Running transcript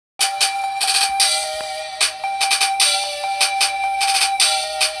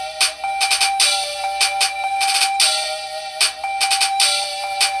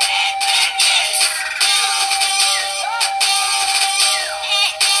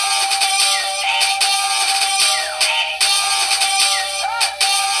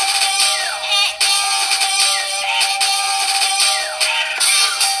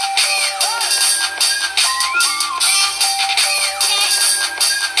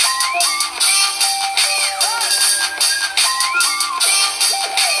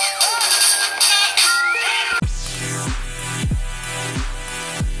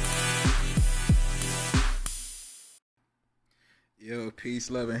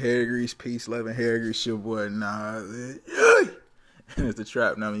loving hair grease, peace, loving hair grease, your boy Nas. And it's the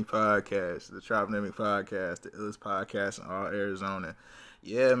Trapnomic Podcast. The Trapnomic Podcast, the illest podcast in all Arizona.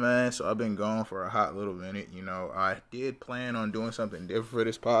 Yeah, man, so I've been gone for a hot little minute. You know, I did plan on doing something different for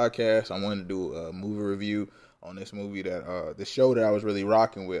this podcast. I wanted to do a movie review on this movie that, the show that I was really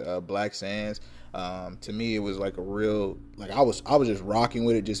rocking with, Black Sands. To me, it was like a real, like I was just rocking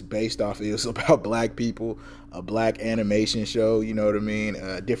with it just based off it was about black people, a black animation show, you know what I mean?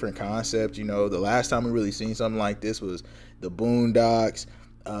 A different concept, you know. The last time we really seen something like this was the Boondocks,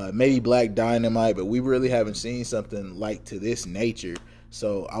 maybe Black Dynamite, but we really haven't seen something like to this nature.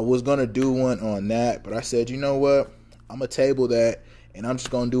 So I was going to do one on that, but I said, you know what? I'm going to table that. And I'm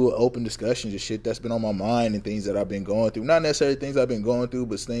just going to do an open discussion, just shit that's been on my mind and things that I've been going through. Not necessarily things I've been going through,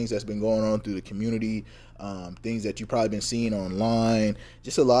 but things that's been going on through the community, things that you've probably been seeing online,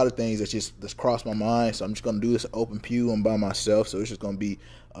 just a lot of things that's crossed my mind. So I'm just going to do this open pew. I'm by myself, so it's just going to be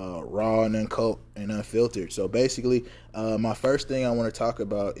raw and unfiltered. So basically, my first thing I want to talk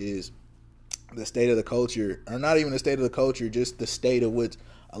about is the state of the culture, or not even the state of the culture, just the state of which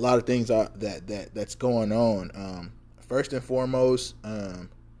a lot of things are that's going on. First and foremost,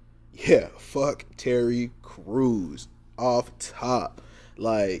 fuck Terry Crews off top.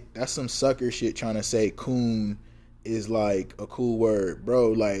 Like, that's some sucker shit trying to say coon is like a cool word.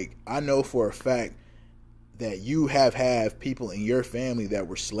 Bro, like, I know for a fact that you have people in your family that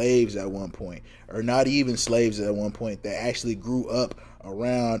were slaves at one point, or not even slaves at one point, that actually grew up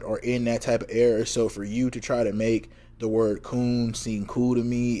around or in that type of era. So for you to try to make the word coon seem cool to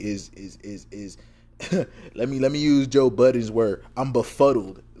me is let me use Joe Budden's word. I'm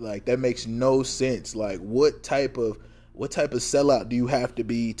befuddled. Like, that makes no sense. Like, what type of sellout do you have to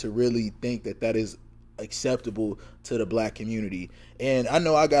be to really think that is acceptable to the black community? And I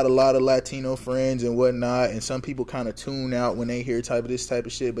know I got a lot of Latino friends and whatnot, and some people kind of tune out when they hear this type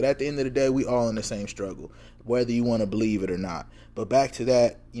of shit. But at the end of the day, we all in the same struggle, whether you want to believe it or not. But back to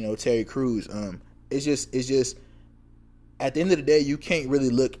that, you know, Terry Crews. It's just at the end of the day, you can't really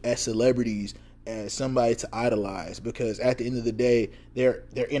look at celebrities as somebody to idolize, because at the end of the day, they're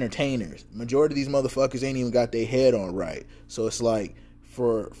entertainers. Majority of these motherfuckers ain't even got their head on right. So it's like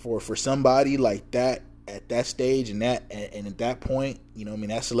for somebody like that at that stage and at that point, you know what I mean,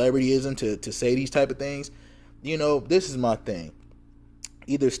 that celebrityism to say these type of things, you know, this is my thing.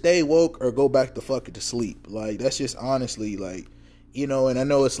 Either stay woke or go back the fuck to sleep. Like, that's just honestly, like, you know, and I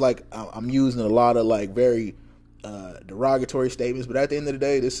know it's like I'm using a lot of like very derogatory statements, but at the end of the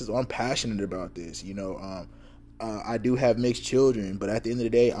day, I'm passionate about this. You know, I do have mixed children, but at the end of the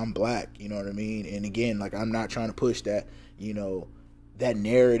day, I'm black. You know what I mean? And again, like, I'm not trying to push that, you know, that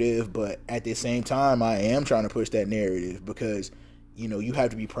narrative, but at the same time, I am trying to push that narrative, because, you know, you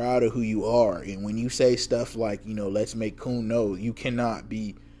have to be proud of who you are. And when you say stuff like, you know, let's make coon, no, you cannot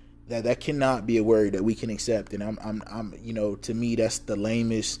be that cannot be a word that we can accept. And I'm you know, to me, that's the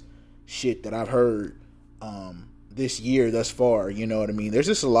lamest shit that I've heard this year thus far. You know what I mean? There's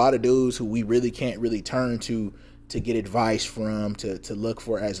just a lot of dudes who we really can't really turn to get advice from, to look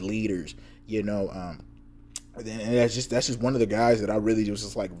for as leaders, you know. And that's just one of the guys that I really was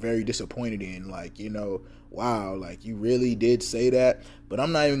just like very disappointed in. Like, you know, wow, like, you really did say that. But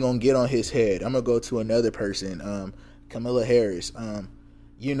I'm not even gonna get on his head. I'm gonna go to another person, Kamala Harris.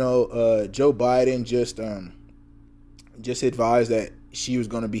 You know, Joe Biden just advised that she was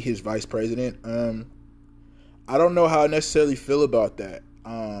gonna be his vice president. I don't know how I necessarily feel about that.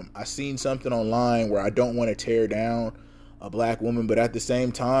 I seen something online where I don't want to tear down a black woman, but at the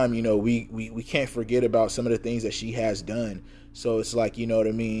same time, you know, we can't forget about some of the things that she has done. So it's like, you know what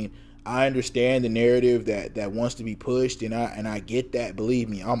I mean? I understand the narrative that wants to be pushed, and I get that. Believe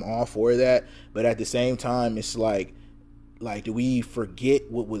me, I'm all for that. But at the same time, it's like, do we forget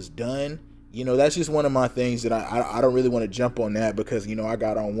what was done? You know, that's just one of my things that I don't really want to jump on that, because, you know, I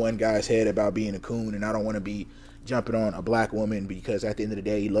got on one guy's head about being a coon, and I don't want to be jumping on a black woman, because at the end of the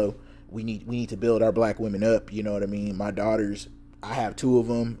day, we need to build our black women up. You know what I mean? My daughters, I have two of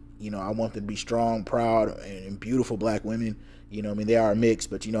them. You know, I want them to be strong, proud, and beautiful black women. You know, I mean, they are mixed,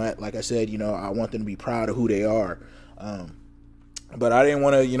 but, you know, like I said, you know, I want them to be proud of who they are. But I didn't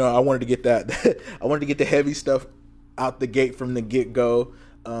want to, you know, I wanted to get that, I wanted to get the heavy stuff out the gate from the get-go.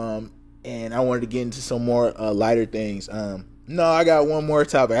 And I wanted to get into some more lighter things. No, I got one more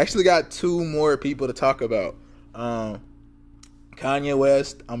topic. I actually got two more people to talk about. Kanye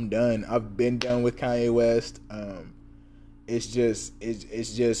West, I'm done. I've been done with Kanye West. It's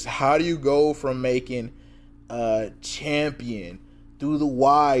just how do you go from making Champion, Through the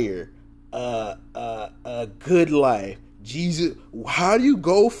Wire, Good Life, Jesus? How do you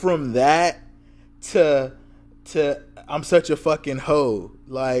go from that to I'm such a fucking hoe.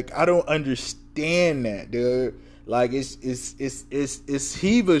 Like, I don't understand that, dude. Like, it's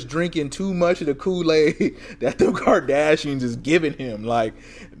he was drinking too much of the Kool-Aid that the Kardashians is giving him. Like,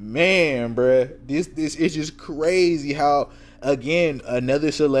 man, bruh, this is just crazy how, again,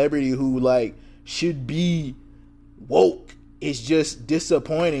 another celebrity who like should be woke is just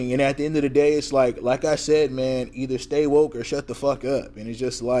disappointing. And at the end of the day, it's like I said, man, either stay woke or shut the fuck up. And it's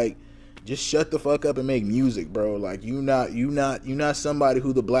just like, just shut the fuck up and make music, bro. Like, you not somebody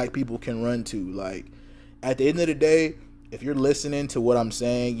who the black people can run to. Like, at the end of the day, if you're listening to what I'm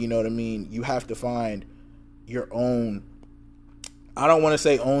saying, you know what I mean, you have to find your own, I don't want to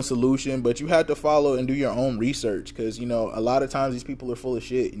say own solution, but you have to follow and do your own research, because, you know, a lot of times these people are full of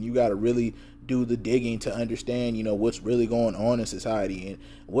shit, and you got to really do the digging to understand, you know, what's really going on in society. And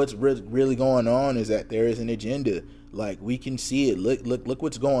what's really going on is that there is an agenda. Like, we can see it. Look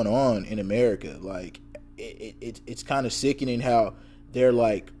what's going on in America. Like, it's kind of sickening how they're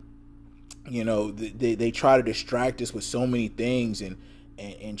like, you know, they try to distract us with so many things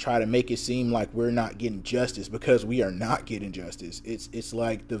and try to make it seem like we're not getting justice, because we are not getting justice. It's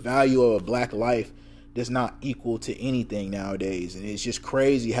like the value of a black life does not equal to anything nowadays. And it's just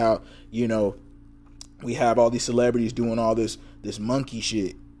crazy how, you know, we have all these celebrities doing all this monkey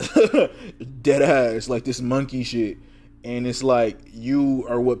shit. Dead ass, like this monkey shit. And it's like, you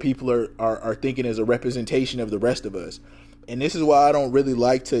are what people are thinking as a representation of the rest of us. And this is why I don't really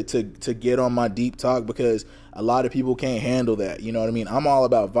like to get on my deep talk, because a lot of people can't handle that. You know what I mean? I'm all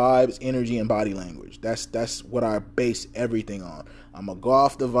about vibes, energy, and body language. That's what I base everything on. I'm going to go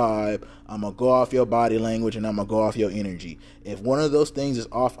off the vibe, I'm going to go off your body language, and I'm going to go off your energy. If one of those things is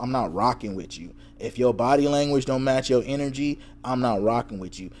off, I'm not rocking with you. If your body language don't match your energy, I'm not rocking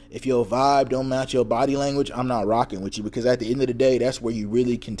with you. If your vibe don't match your body language, I'm not rocking with you. Because at the end of the day, that's where you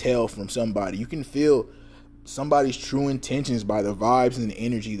really can tell from somebody. You can feel somebody's true intentions by the vibes and the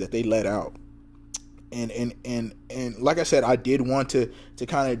energy that they let out. And like I said, I did want to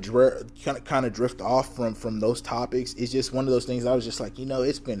kind of drift off from those topics. It's just one of those things I was just like, you know,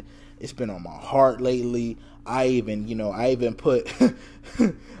 it's been on my heart lately. I even put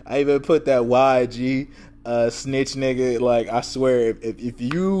I even put that YG snitch nigga. Like, I swear, if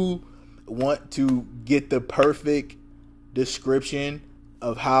you want to get the perfect description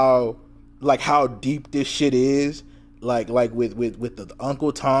of how deep this shit is, like with the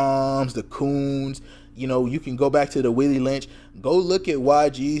Uncle Toms, the Coons, you know, you can go back to the Willie Lynch. Go look at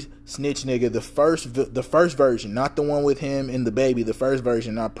YG's Snitch Nigga, the first version, not the one with him and the baby, the first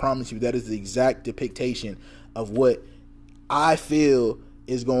version. I promise you, that is the exact depiction of what I feel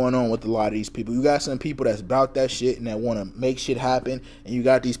is going on with a lot of these people. You got some people that's about that shit and that want to make shit happen, and you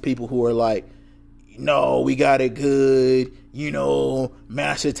got these people who are like, no, we got it good, you know,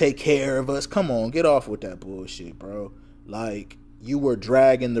 master take care of us. Come on, get off with that bullshit, bro. Like, you were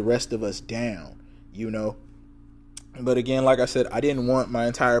dragging the rest of us down, you know. But again, like I said, I didn't want my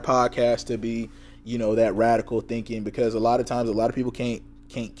entire podcast to be, you know, that radical thinking, because a lot of times a lot of people can't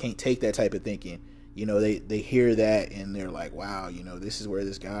take that type of thinking. You know, they hear that and they're like, wow, you know, this is where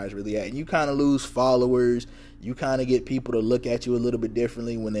this guy's really at. And you kind of lose followers. You kind of get people to look at you a little bit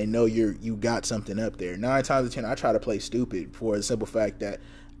differently when they know you got something up there. 9 times out of 10, I try to play stupid for the simple fact that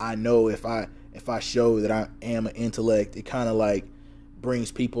I know if I show that I am an intellect, it kind of like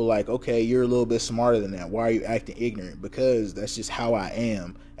brings people like, okay, you're a little bit smarter than that. Why are you acting ignorant? Because that's just how I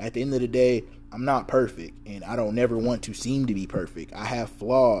am. At the end of the day, I'm not perfect, and I don't never want to seem to be perfect. I have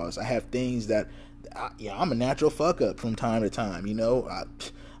flaws. I have things that, I'm a natural fuck up from time to time. You know,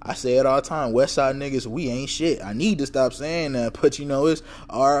 I say it all the time. West Side niggas, we ain't shit. I need to stop saying that, but you know, it's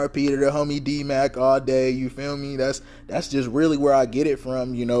R.I.P. to the homie D-Mac all day. You feel me? That's just really where I get it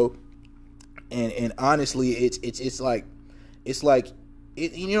from. You know, and honestly, it's like,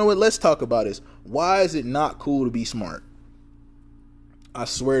 you know what? Let's talk about this. Why is it not cool to be smart? I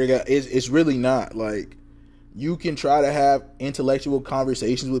swear to God, it's really not. Like, you can try to have intellectual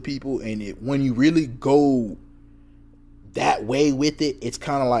conversations with people, and when you really go that way with it, it's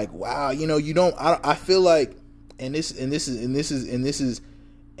kind of like, wow, you know, I feel like, and this is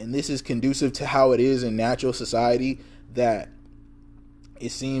conducive to how it is in natural society, that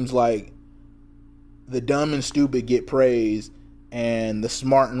it seems like the dumb and stupid get praised and the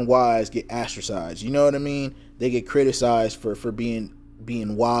smart and wise get ostracized. You know what I mean? They get criticized for being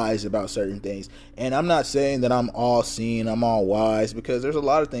wise about certain things. And I'm not saying that I'm all seeing, I'm all wise, because there's a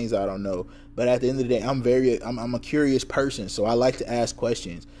lot of things I don't know. But at the end of the day, I'm a curious person, so I like to ask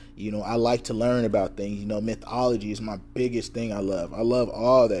questions. You know, I like to learn about things. You know, mythology is my biggest thing I love. I love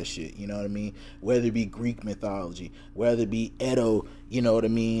all that shit, you know what I mean? Whether it be Greek mythology, whether it be Edo, you know what I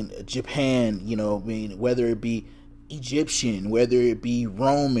mean, Japan, you know what I mean, whether it be Egyptian, whether it be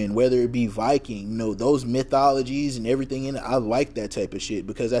Roman, whether it be Viking, those mythologies and everything in it, I like that type of shit,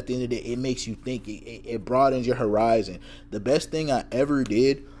 because at the end of the day, it makes you think. It broadens your horizon. The best thing I ever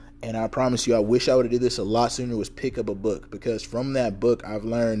did, and I promise you, I wish I would have did this a lot sooner, was pick up a book, because from that book, I've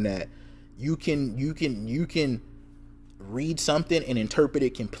learned that you can read something and interpret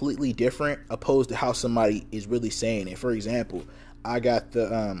it completely different opposed to how somebody is really saying it. For example, I got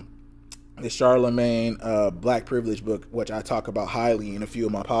the Charlemagne Black Privilege book, which I talk about highly in a few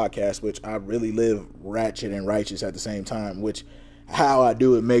of my podcasts, which I really live ratchet and righteous at the same time, which how I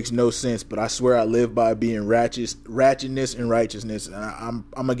do it makes no sense, but I swear I live by being ratchetness and righteousness, and I'm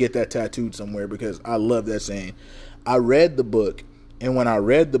gonna get that tattooed somewhere because I love that saying. I read the book, and when I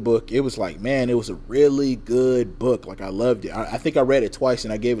read the book, it was like, man, it was a really good book. Like, I loved it. I think I read it twice,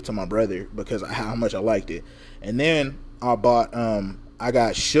 and I gave it to my brother because of how much I liked it. And then I bought I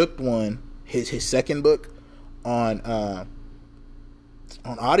got Shook one, his second book, on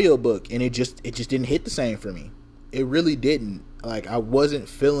audiobook, and it just didn't hit the same for me. It really didn't. Like, I wasn't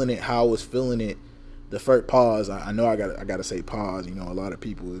feeling it how I was feeling it the first. Pause. I know I gotta say pause. A lot of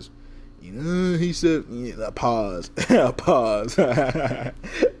people is, he said, pause. Pause.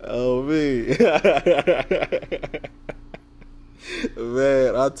 Oh, me.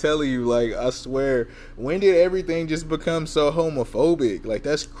 Man, I'm telling you, like, I swear, when did everything just become so homophobic? Like,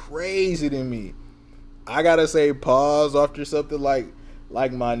 that's crazy to me. I gotta say pause after something like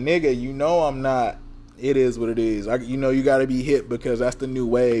my nigga, I'm not. It is what it is. You gotta be hip because that's the new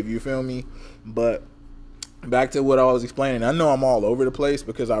wave, you feel me? But back to what I was explaining, I know I'm all over the place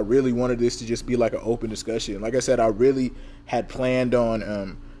because I really wanted this to just be like an open discussion. Like I said, I really had planned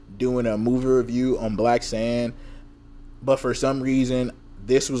on doing a movie review on Black Sand, but for some reason,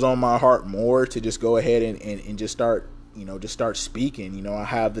 this was on my heart more to just go ahead and just start, just start speaking. I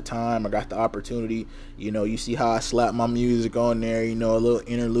have the time, I got the opportunity. You see how I slap my music on there, a little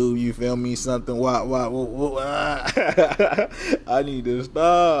interlude, you feel me? Something, I need to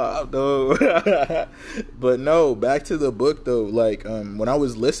stop, though. But no, back to the book, though. Like, when I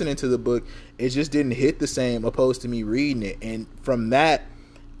was listening to the book, it just didn't hit the same opposed to me reading it. And from that,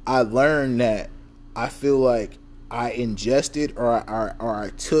 I learned that I feel like I ingested or I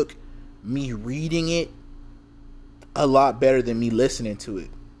took me reading it a lot better than me listening to it.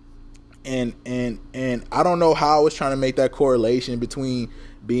 And I don't know how I was trying to make that correlation between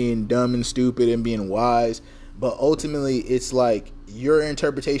being dumb and stupid and being wise, but ultimately it's like your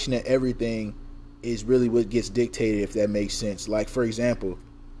interpretation of everything is really what gets dictated, if that makes sense. Like, for example,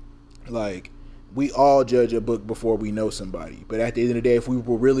 like, we all judge a book before we know somebody, but at the end of the day, if we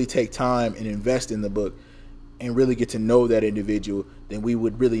will really take time and invest in the book and really get to know that individual, then we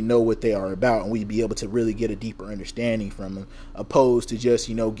would really know what they are about, and we'd be able to really get a deeper understanding from them, opposed to just,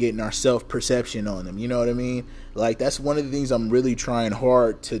 getting our self-perception on them. You know what I mean? Like, that's one of the things I'm really trying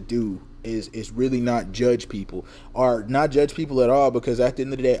hard to do, is really not judge people, or not judge people at all, because at the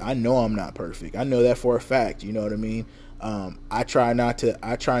end of the day, I know I'm not perfect. I know that for a fact. You know what I mean? I try not to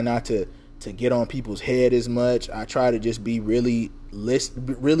get on people's head as much. I try to just be really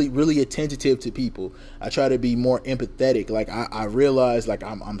attentive to people. I try to be more empathetic. Like, I realize, like,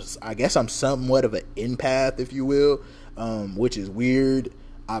 I guess I'm somewhat of an empath, if you will, which is weird.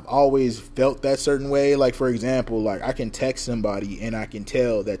 I've always felt that certain way. Like, for example, like, I can text somebody and I can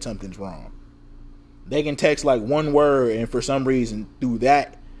tell that something's wrong. They can text like one word, and for some reason through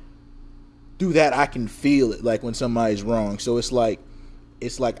that I can feel it, like, when somebody's wrong. So it's like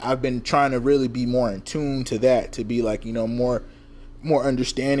I've been trying to really be more in tune to that, to be like, more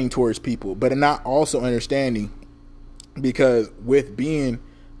understanding towards people, but not also understanding, because with being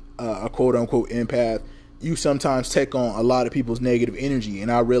a quote unquote empath, you sometimes take on a lot of people's negative energy,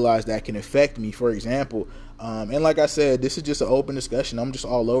 and I realize that can affect me. For example, and like I said, this is just an open discussion. I'm just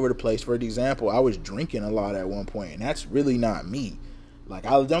all over the place. For example, I was drinking a lot at one point, and that's really not me. Like,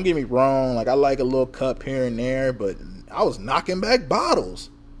 don't get me wrong, like, I like a little cup here and there, but I was knocking back bottles.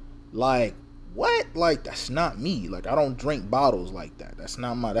 Like, what? Like, that's not me. Like, I don't drink bottles like that. That's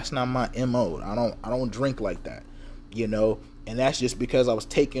not my MO. I don't drink like that, and that's just because I was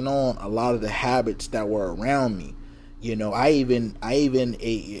taking on a lot of the habits that were around me. I even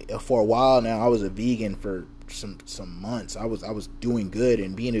for a while now, I was a vegan for some months. I was doing good,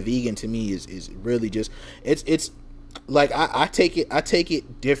 and being a vegan to me is really just, it's like, I take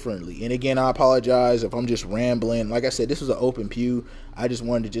it differently. And again, I apologize if I'm just rambling. Like I said, this was an open pew. I just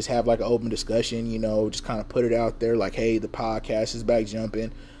wanted to just have like an open discussion, just kind of put it out there like, hey, the podcast is back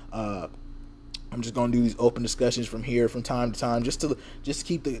jumping. I'm just gonna do these open discussions from here from time to time, just to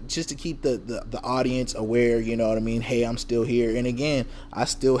keep the audience aware. You know what I mean? Hey, I'm still here, and again, I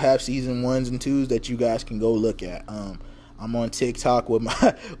still have season 1s and 2s that you guys can go look at. I'm on TikTok with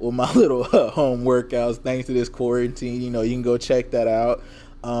my little home workouts. Thanks to this quarantine, you know, you can go check that out.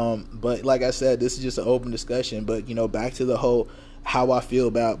 But like I said, this is just an open discussion. But you know, back to the whole how I feel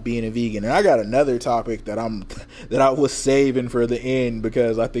about being a vegan. And I got another topic that I was saving for the end,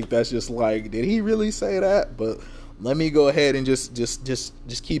 because I think that's just like, did he really say that? But let me go ahead and just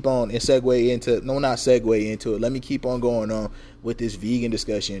keep on and segue into, no, not segue into it. Let me keep on going on with this vegan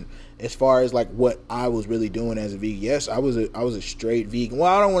discussion. As far as like what I was really doing as a vegan. Yes, I was a straight vegan.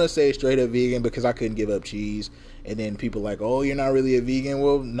 Well, I don't want to say straight up vegan because I couldn't give up cheese. And then people like, oh, you're not really a vegan.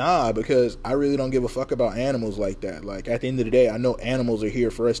 Well, nah, because I really don't give a fuck about animals like that. Like, at the end of the day, I know animals are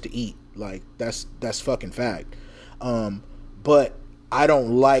here for us to eat. Like, that's fucking fact. But I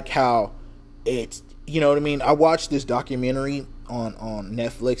don't like how it's, you know what I mean? I watched this documentary on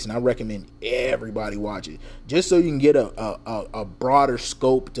Netflix, and I recommend everybody watch it, just so you can get a broader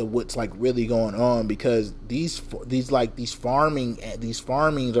scope to what's like really going on. Because these farmings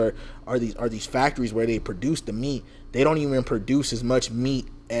are these factories where they produce the meat. They don't even produce as much meat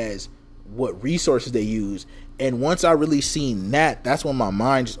as what resources they use. And once I really seen that, that's when my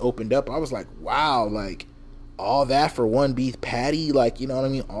mind just opened up. I was like, wow, like, all that for one beef patty, like, you know what I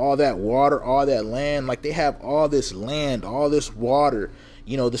mean? All that water, all that land, like, they have all this land, all this water,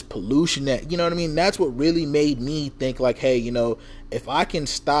 you know, this pollution that, you know what I mean? That's what really made me think like, hey, you know, if I can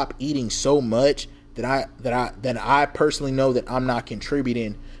stop eating so much that I personally know that I'm not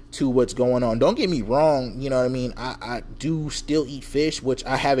contributing to what's going on. Don't get me wrong, you know what I mean? I do still eat fish, which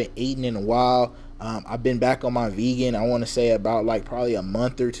I haven't eaten in a while. I've been back on my vegan, I want to say about like probably a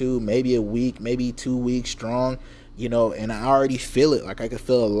month or two, maybe a week, maybe 2 weeks strong, you know, and I already feel it. Like, I could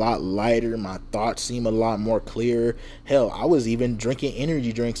feel a lot lighter. My thoughts seem a lot more clear. Hell, I was even drinking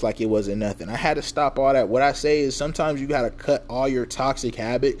energy drinks like it wasn't nothing. I had to stop all that. What I say is sometimes you got to cut all your toxic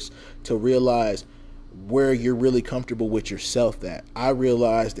habits to realize where you're really comfortable with yourself at. I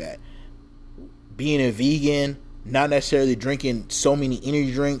realized that being a vegan, not necessarily drinking so many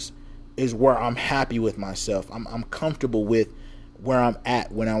energy drinks, is where I'm happy with myself. I'm comfortable with where I'm at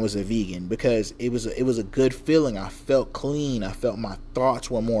when I was a vegan, because it was a good feeling. I felt clean. I felt my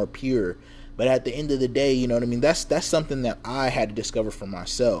thoughts were more pure. But at the end of the day, you know what I mean? That's something that I had to discover for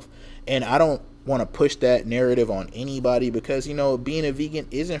myself. And I don't want to push that narrative on anybody, because, you know, being a vegan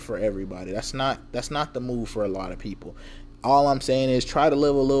isn't for everybody. That's not the move for a lot of people. All I'm saying is try to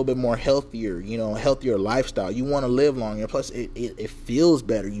live a little bit more healthier, you know, healthier lifestyle. You want to live longer. Plus, it feels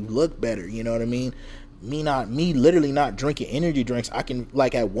better. You look better. You know what I mean? Me literally not drinking energy drinks. I can,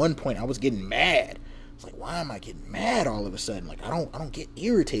 like, at one point I was getting mad. It's like, why am I getting mad all of a sudden? Like, I don't get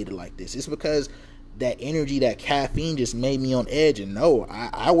irritated like this. It's because that energy, that caffeine just made me on edge. And no,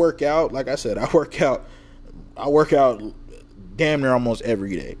 I work out. Like I said, I work out damn near almost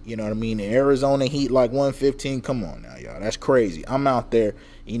every day. You know what I mean? The Arizona heat, like 115. Come on now, y'all. That's crazy. I'm out there,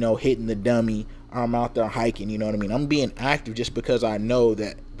 you know, hitting the dummy. I'm out there hiking. You know what I mean? I'm being active just because I know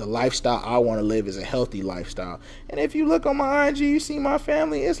that the lifestyle I want to live is a healthy lifestyle. And if you look on my IG, you see my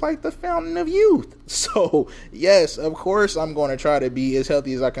family. It's like the fountain of youth. So, yes, of course, I'm going to try to be as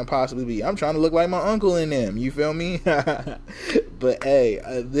healthy as I can possibly be. I'm trying to look like my uncle and them. You feel me? But, hey,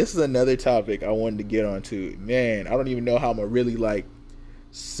 this is another topic I wanted to get onto. Man, I don't even know how I'm going to really, like,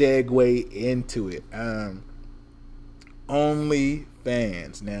 segue into it.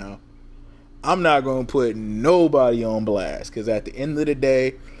 OnlyFans. Now, I'm not going to put nobody on blast, because at the end of the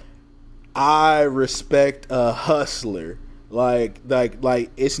day, I respect a hustler. Like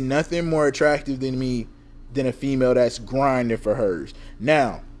it's nothing more attractive than me than a female that's grinding for hers.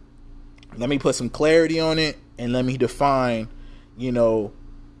 Now, let me put some clarity on it, and let me define, you know,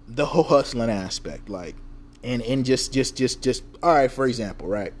 the whole hustling aspect. Like, and just all right, for example,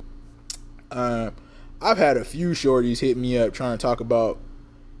 right? I've had a few shorties hit me up trying to talk about,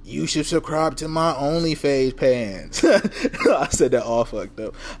 you should subscribe to my OnlyFans page. I said that all fucked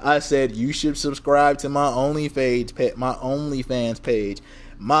up. I said, you should subscribe to my OnlyFans page.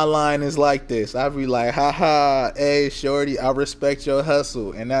 My line is like this. I be like, haha, hey, shorty, I respect your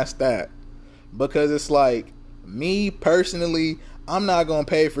hustle. And that's that. Because it's like, me personally, I'm not going to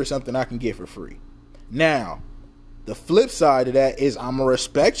pay for something I can get for free. Now, the flip side of that is I'm going to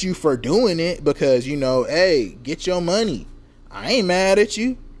respect you for doing it, because, you know, hey, get your money. I ain't mad at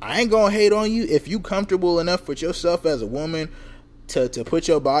you. I ain't gonna hate on you. If you comfortable enough with yourself as a woman to put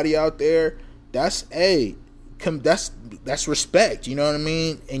your body out there, that's respect. You know what I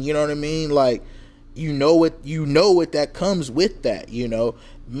mean? And you know what I mean? Like, you know what that comes with that, you know.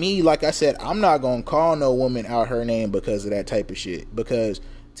 Me, like I said, I'm not gonna call no woman out her name because of that type of shit, because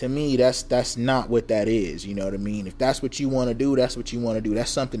to me that's not what that is, you know what I mean? If that's what you want to do, that's what you want to do.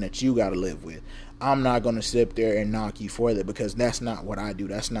 That's something that you got to live with. I'm not gonna sit there and knock you for that, because that's not what I do.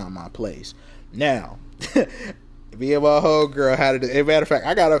 That's not my place. Now me and my whole girl had it. As a matter of fact,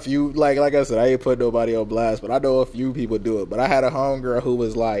 I got a few, like I said, I ain't put nobody on blast, but I know a few people do it. But I had a homegirl who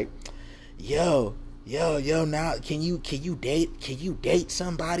was like, yo, now can you date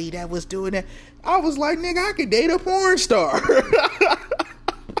somebody that was doing that? I was like, nigga, I could date a porn star.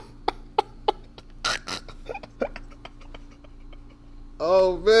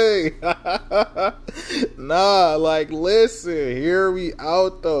 Oh man. Nah, like, listen, hear me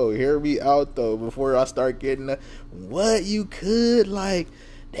out though before I start getting what you could, like,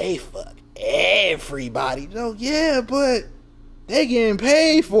 they fuck everybody. No, yeah, but they getting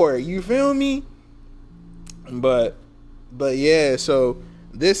paid for it, you feel me? But yeah, so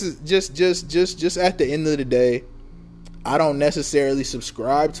this is just at the end of the day, I don't necessarily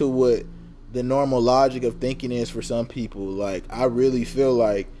subscribe to what the normal logic of thinking is for some people. Like, I really feel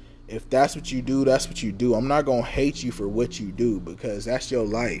like if that's what you do, that's what you do. I'm not gonna hate you for what you do, because that's your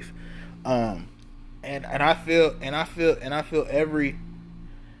life. And I feel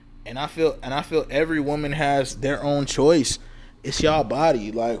every woman has their own choice. It's y'all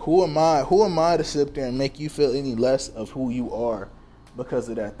body. Like, who am I to sit there and make you feel any less of who you are because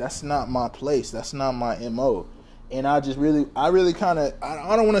of that? That's not my place. That's not my MO. And I really kind of,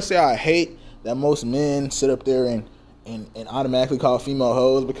 I don't want to say I hate that most men sit up there and automatically call female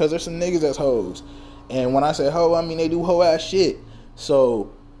hoes, because there's some niggas that's hoes. And when I say hoe, I mean they do hoe ass shit.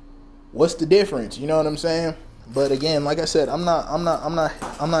 So what's the difference? You know what I'm saying? But again, like I said, I'm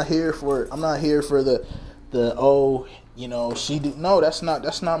not here for the oh, you know, she do. No, that's not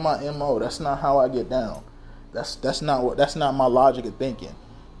my MO. That's not how I get down. That's not my logic of thinking.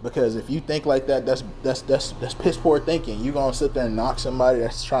 Because if you think like that, that's piss poor thinking. You gonna sit there and knock somebody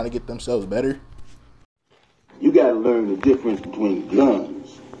that's trying to get themselves better? You gotta learn the difference between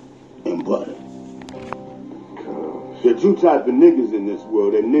guns and butter. There are two types of niggas in this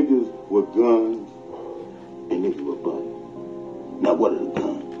world. There are niggas with guns and niggas with butter. Now what are the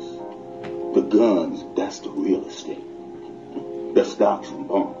guns? The guns, that's the real estate. The stocks and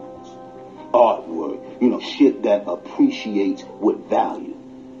bonds. Artwork, you know, shit that appreciates with value.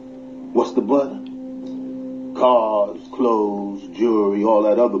 What's the butter? Cars, clothes, jewelry, all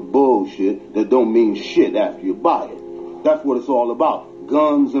that other bullshit that don't mean shit after you buy it. That's what it's all about.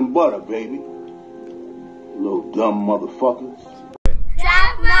 Guns and butter, baby. Little dumb motherfuckers.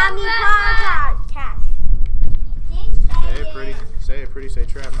 Trap Mommy Podcast. Say it pretty. Say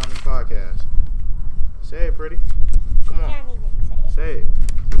Trap Mommy Podcast. Say it pretty. Come on. Can't even Say it.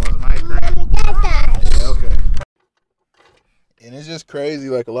 You want some ice cream? Yeah, okay. And it's just crazy,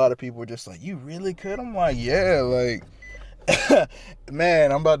 like, a lot of people are just like, you really could? I'm like, yeah, like,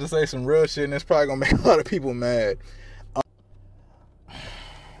 man, I'm about to say some real shit, and it's probably gonna make a lot of people mad.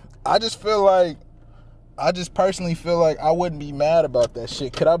 I just personally feel like I wouldn't be mad about that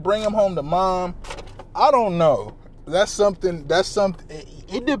shit. Could I bring him home to mom? I don't know. That's something,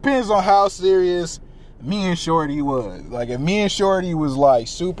 it depends on how serious me and Shorty was. Like, if me and Shorty was, like,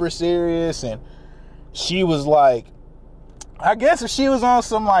 super serious, and she was, like, I guess if she was on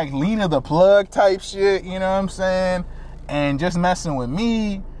some, like, Lena the Plug type shit, you know what I'm saying, and just messing with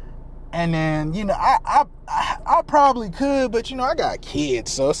me, and then, you know, I probably could, but, you know, I got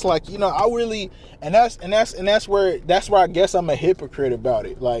kids, so it's like, you know, I really, and that's where I guess I'm a hypocrite about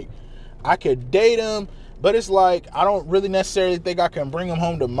it. Like, I could date him, but it's like, I don't really necessarily think I can bring him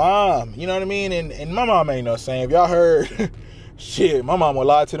home to mom, you know what I mean? And my mom ain't no saint. If y'all heard, shit, my mom would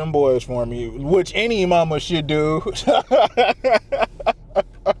lie to them boys for me, which any mama should do.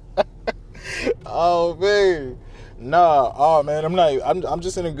 Oh man, nah, oh man, I'm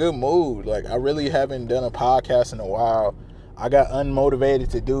just in a good mood. Like, I really haven't done a podcast in a while. I got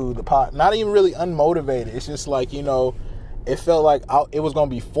unmotivated to do the pod. Not even really unmotivated. It's just like, you know, it felt like it was gonna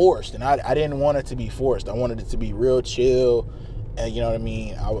be forced, and I didn't want it to be forced. I wanted it to be real chill. And you know what I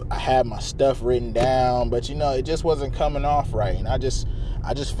mean? I had my stuff written down, but you know, it just wasn't coming off right. And I just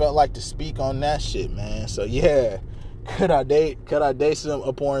felt like to speak on that shit, man. So yeah, could I date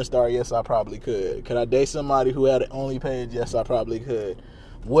a porn star? Yes, I probably could. Could I date somebody who had an OnlyPage? Yes, I probably could.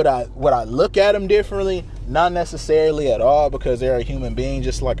 Would I look at them differently? Not necessarily at all, because they're a human being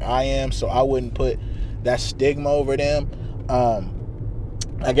just like I am. So I wouldn't put that stigma over them.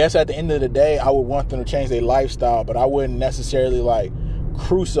 I guess at the end of the day, I would want them to change their lifestyle, but I wouldn't necessarily, like,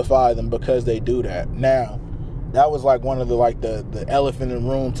 crucify them because they do that. Now, that was, like, one of the elephant in the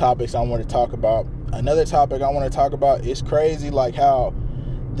room topics I want to talk about. another topic I want to talk about is crazy, like how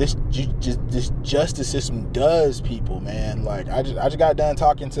this justice system does people, man. Like I just got done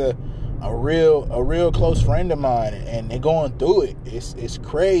talking to a real close friend of mine, and they're going through it. It's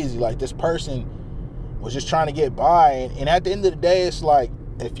crazy. Like, this person was just trying to get by, and at the end of the day, it's like,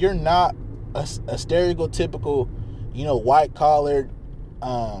 if you're not a stereotypical, white collared,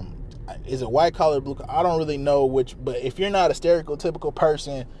 is it white collared, blue? I don't really know which, but if you're not a stereotypical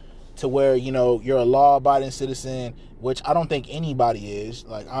person to where, you're a law-abiding citizen, which I don't think anybody is.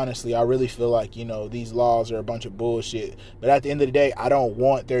 Like, honestly, I really feel like, these laws are a bunch of bullshit. But at the end of the day, I don't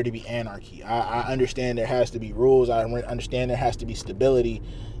want there to be anarchy. I understand there has to be rules. I understand there has to be stability.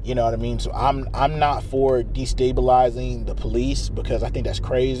 You know what I mean? So I'm not for destabilizing the police, because I think that's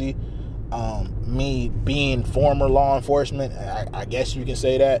crazy. Me being former law enforcement, I guess you can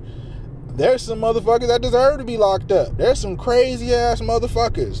say that. There's some motherfuckers that deserve to be locked up. There's some crazy ass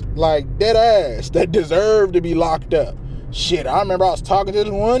motherfuckers, like dead ass, that deserve to be locked up. Shit, I remember I was talking to this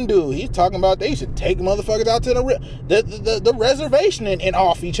one dude. He's talking about they should take motherfuckers out to the reservation and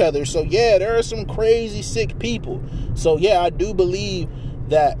off each other. So yeah, there are some crazy sick people. So yeah, I do believe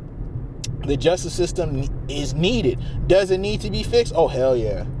that the justice system is needed. Does it need to be fixed? Oh hell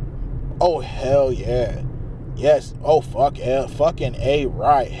yeah. Oh hell yeah. Yes. Oh, fucking A,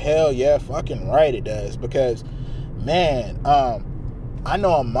 right. Hell yeah, fucking right it does. Because, man, I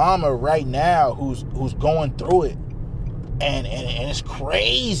know a mama right now who's going through it, and it's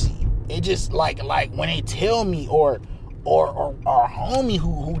crazy. It just like when they tell me, or our homie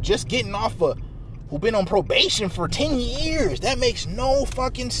who just getting off who been on probation for 10 years. That makes no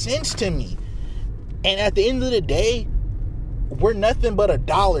fucking sense to me. And at the end of the day, we're nothing but a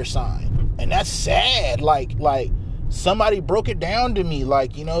dollar sign. And that's sad. Like somebody broke it down to me.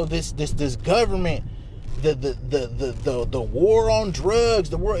 Like, this government, the war on drugs,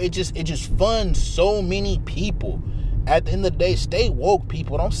 the war, it just funds so many people. At the end of the day, stay woke,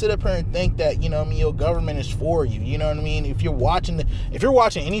 people. Don't sit up here and think that, your government is for you. You know what I mean? If you're watching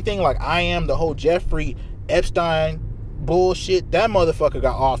anything like I am, the whole Jeffrey Epstein bullshit, that motherfucker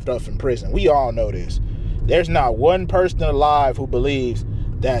got offed up in prison. We all know this. There's not one person alive who believes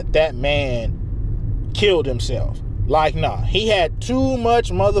that man killed himself. Like, nah, he had too much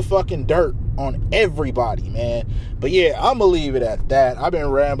motherfucking dirt on everybody, man. But yeah, I'm gonna leave it at that. I've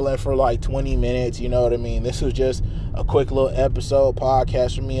been rambling for like 20 minutes, you know what I mean? This was just a quick little episode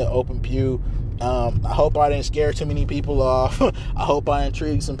podcast for me at Open Pew. I hope I didn't scare too many people off. I hope I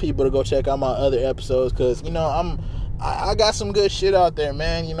intrigued some people to go check out my other episodes, because, I got some good shit out there,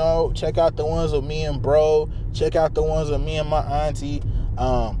 man. Check out the ones with me and bro. Check out the ones with me and my auntie.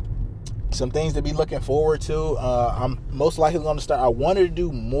 Some things to be looking forward to. I'm most likely going to start. I wanted to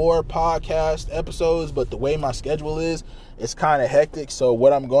do more podcast episodes, but the way my schedule is, it's kind of hectic. So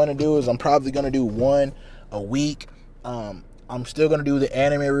what I'm going to do is I'm probably going to do one a week. I'm still going to do the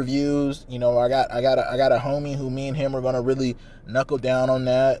anime reviews. I got a homie who me and him are going to really knuckle down on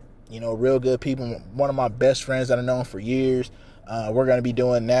that. Real good people. One of my best friends that I've known for years. We're going to be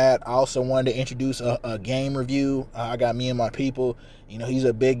doing that. I also wanted to introduce a game review. I got me and my people. He's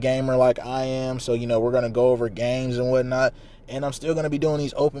a big gamer like I am. So, we're going to go over games and whatnot. And I'm still going to be doing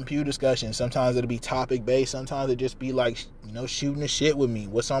these Open Pew discussions. Sometimes it'll be topic-based. Sometimes it'll just be like, shooting the shit with me.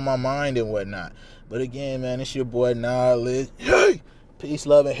 What's on my mind and whatnot. But again, man, it's your boy, Knowledge. Hey! Peace,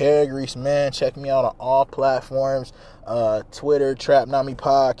 love, and hair grease, man. Check me out on all platforms. Twitter, Trap Nami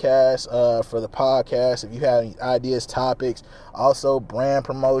Podcast, for the podcast. If you have any ideas, topics. Also, brand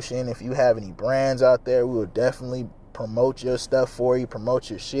promotion. If you have any brands out there, we will definitely promote your stuff for you. Promote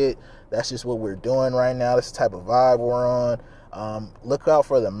your shit. That's just what we're doing right now. That's the type of vibe we're on. Look out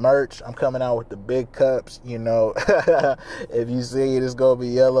for the merch. I'm coming out with the big cups, if you see it, it's gonna be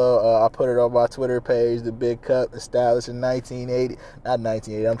yellow. I put it on my Twitter page. The big cup, established in 1980, not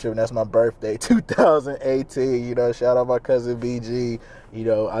 1980, I'm tripping, that's my birthday, 2018. Shout out my cousin BG.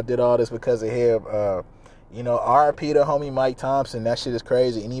 I did all this because of him. RIP to homie Mike Thompson. That shit is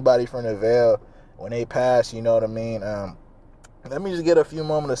crazy. Anybody from the Vale, when they pass, you know what I mean? Let me just get a few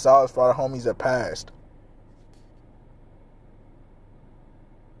moments of silence for our homies that passed.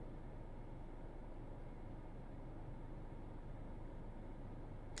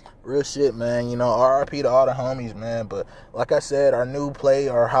 Real shit, man. RIP to all the homies, man. But like I said, our new play,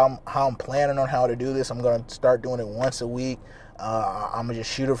 or how I'm planning on how to do this, I'm going to start doing it once a week. I'm gonna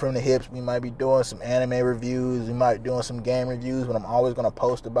just shoot it from the hips. We might be doing some anime reviews. We might be doing some game reviews, but I'm always gonna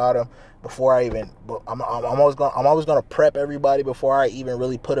post about them before I even. I'm always gonna prep everybody before I even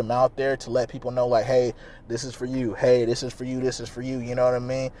really put them out there to let people know, like, hey, this is for you. Hey, this is for you. This is for you. You know what I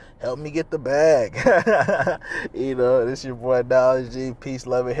mean? Help me get the bag. You know, this your boy Knowledge G. Peace,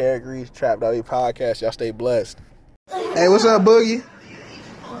 love, and hair grease. Trap W Podcast. Y'all stay blessed. Hey, what's up, Boogie?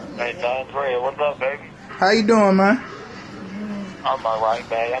 Hey, Don Dre, what's up, baby? How you doing, man? I'm alright,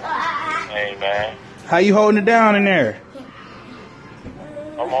 man. Hey, man. How you holding it down in there?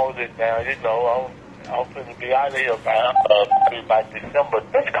 I'm holding it down. You know, I'm finna be out of here by December.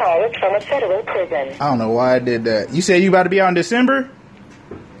 This call is from a federal prison. I don't know why I did that. You said you about to be out in December?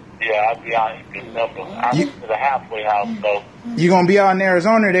 Yeah, I'll be out in December. I'm to the halfway house, so. You gonna be out in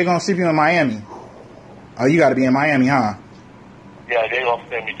Arizona, or they gonna ship you in Miami? Oh, you gotta be in Miami, huh? Yeah, they gonna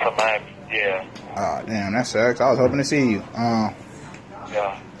send me to Miami, yeah. Oh, damn, that sucks. I was hoping to see you.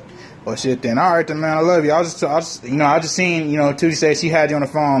 Yeah. Well, shit then. All right, then, man. I love you. I just seen, Tootie say she had you on the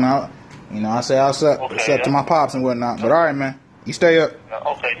phone. I say I was up to my pops and whatnot. But all right, man. You stay up.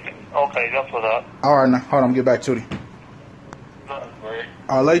 Okay, that's what's up. All right, now. Hold on, get back to Tootie. All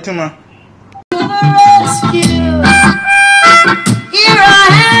right, love you too, man. To the rescue. Here I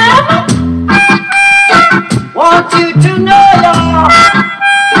am. Want you to know, y'all.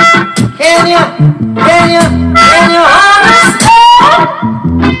 Can you understand?